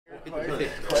You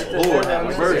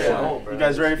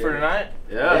guys ready for tonight?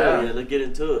 Yeah, let's get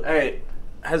into it. Hey,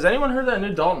 has anyone heard that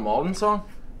new Dalton Mauldin song?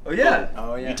 Oh yeah.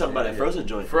 You talking about that Frozen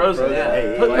joint? Frozen, yeah.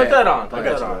 Hey, put that on.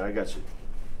 I got you.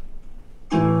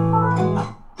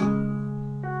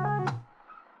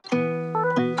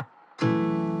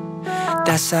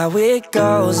 That's how it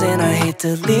goes, and I hate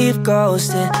to leave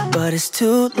ghosted, but it's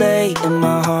too late and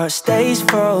my heart stays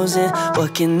frozen.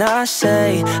 What can I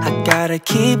say? I gotta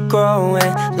keep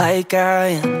growing like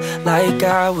I am, like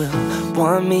I will.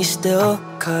 Want me still?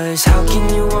 Cause how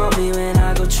can you want me when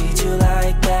I go treat you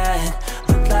like that?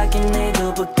 Look like an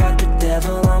angel but got the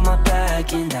devil on my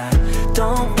back. And I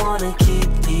don't wanna keep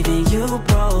leaving you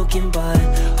broken, but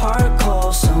heart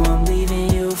cold, so I'm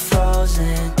leaving you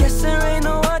frozen. Guess there ain't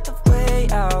no other way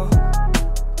out.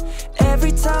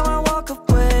 Every time I walk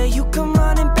away, you come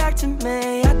running back to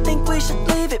me. I think we should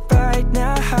leave it right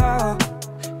now,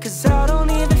 cause I don't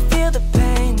even feel the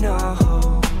pain,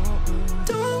 no.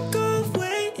 Don't go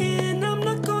waiting, I'm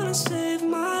not gonna save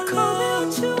my love. Call me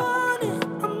what you want it,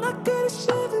 I'm not gonna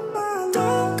save it, my love.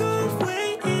 Don't go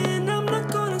waiting, I'm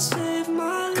not gonna save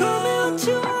my love. Call me what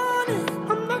you want it,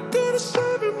 I'm not gonna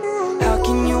save it, my love. How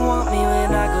can you want me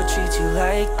when I go treat you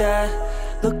like that?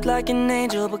 Look like an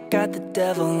angel but got the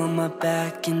devil on my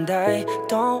back. And I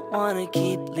don't wanna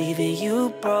keep leaving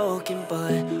you broken,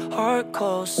 but heart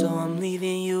cold, so I'm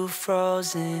leaving you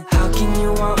frozen. How can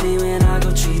you want me when I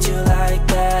go treat you like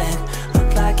that?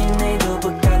 Look like an angel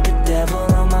but got the devil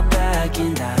on my back.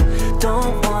 And I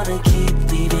don't wanna keep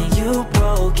leaving you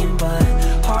broken, but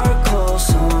heart cold,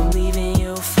 so I'm leaving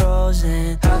you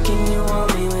frozen. How can you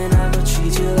want me when I go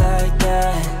treat you like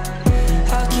that?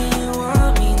 How can you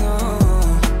want me, no?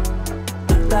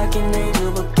 Like an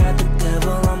angel but got the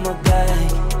devil on my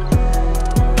back.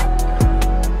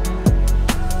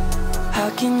 How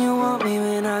can you want me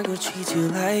when I go treat you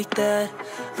like that?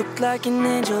 Look like an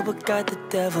angel but got the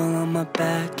devil on my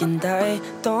back. And I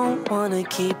don't wanna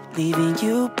keep leaving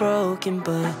you broken,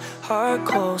 but heart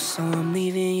cold, so I'm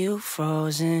leaving you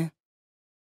frozen.